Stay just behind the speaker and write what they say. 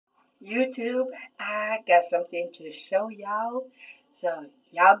YouTube, I got something to show y'all. So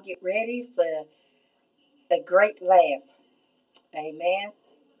y'all get ready for a great laugh. Amen.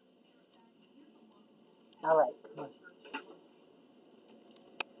 All right, come on.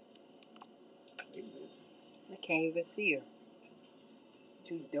 I can't even see her. It's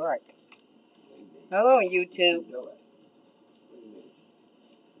too dark. Hold on, YouTube.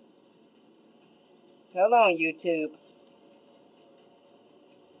 Hold on, YouTube.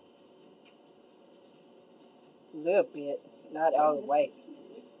 A little bit, not all the way.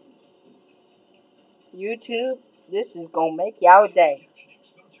 YouTube, this is gonna make y'all day.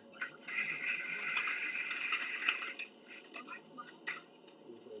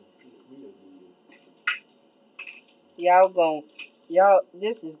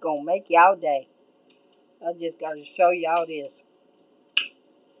 This is gonna make y'all day. I just gotta show y'all this.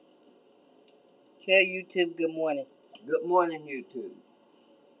 Tell YouTube good morning. Good morning, YouTube.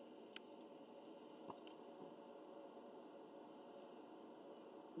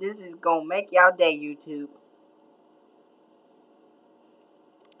 This is gonna make y'all day, YouTube.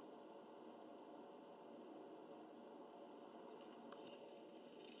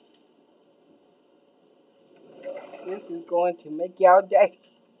 This is going to make y'all day.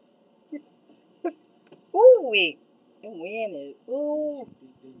 Ooh wee. The wind is ooh.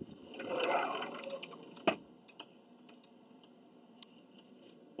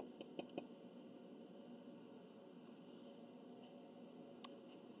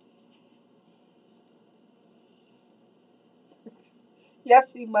 Y'all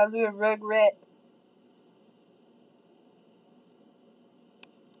see my little rugrat?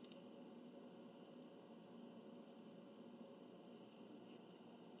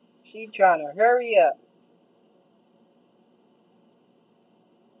 She trying to hurry up.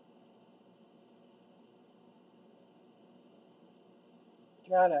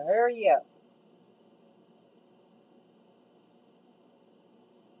 Trying to hurry up.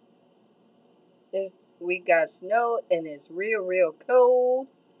 We got snow and it's real cold.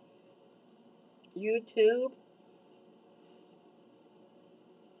 YouTube.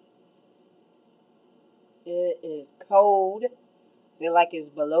 It is cold. Feel like it's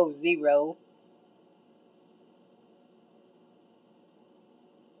below 0.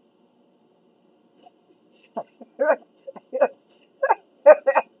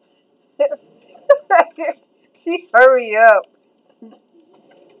 She hurry up.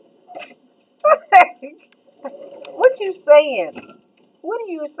 What you saying? What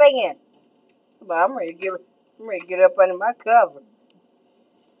are you saying? But I'm ready to get up under my cover.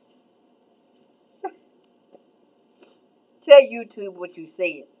 Tell YouTube what you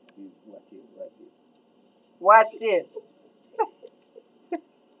said. Watch this.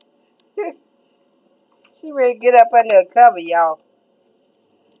 She ready to get up under the cover, y'all.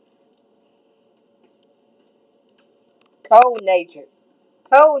 Cold natured.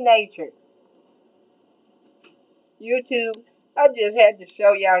 Cold natured. YouTube, I just had to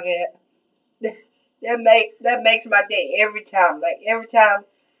show y'all that. That makes my day every time. Like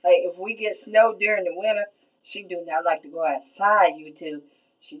if we get snow during the winter, she do not like to go outside, YouTube.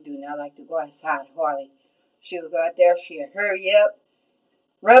 She do not like to go outside hardly. She'll go out there, she'll hurry up,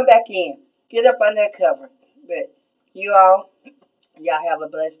 run back in, get up under the cover. But y'all have a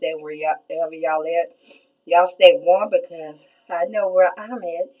blessed day wherever y'all at. Y'all stay warm because I know where I'm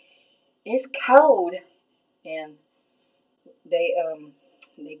at. It's cold. And they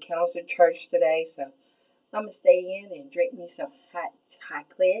canceled church today, so I'm gonna stay in and drink me some hot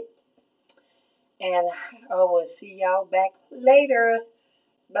chocolate. And I will see y'all back later.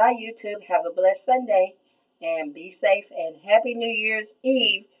 Bye, YouTube. Have a blessed Sunday. And be safe. And Happy New Year's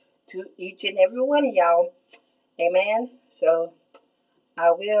Eve to each and every one of y'all. Amen. So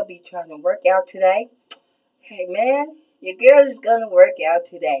I will be trying to work out today. Amen. Your girl is going to work out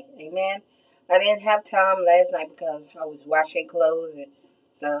today. Amen. I didn't have time last night because I was washing clothes. And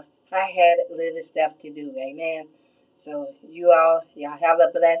so I had little stuff to do. Amen. So y'all have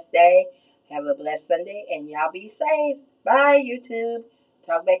a blessed day. Have a blessed Sunday. And y'all be safe. Bye, YouTube.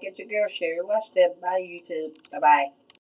 Talk back at your girl, Sherry. Watch them. Bye, YouTube. Bye-bye.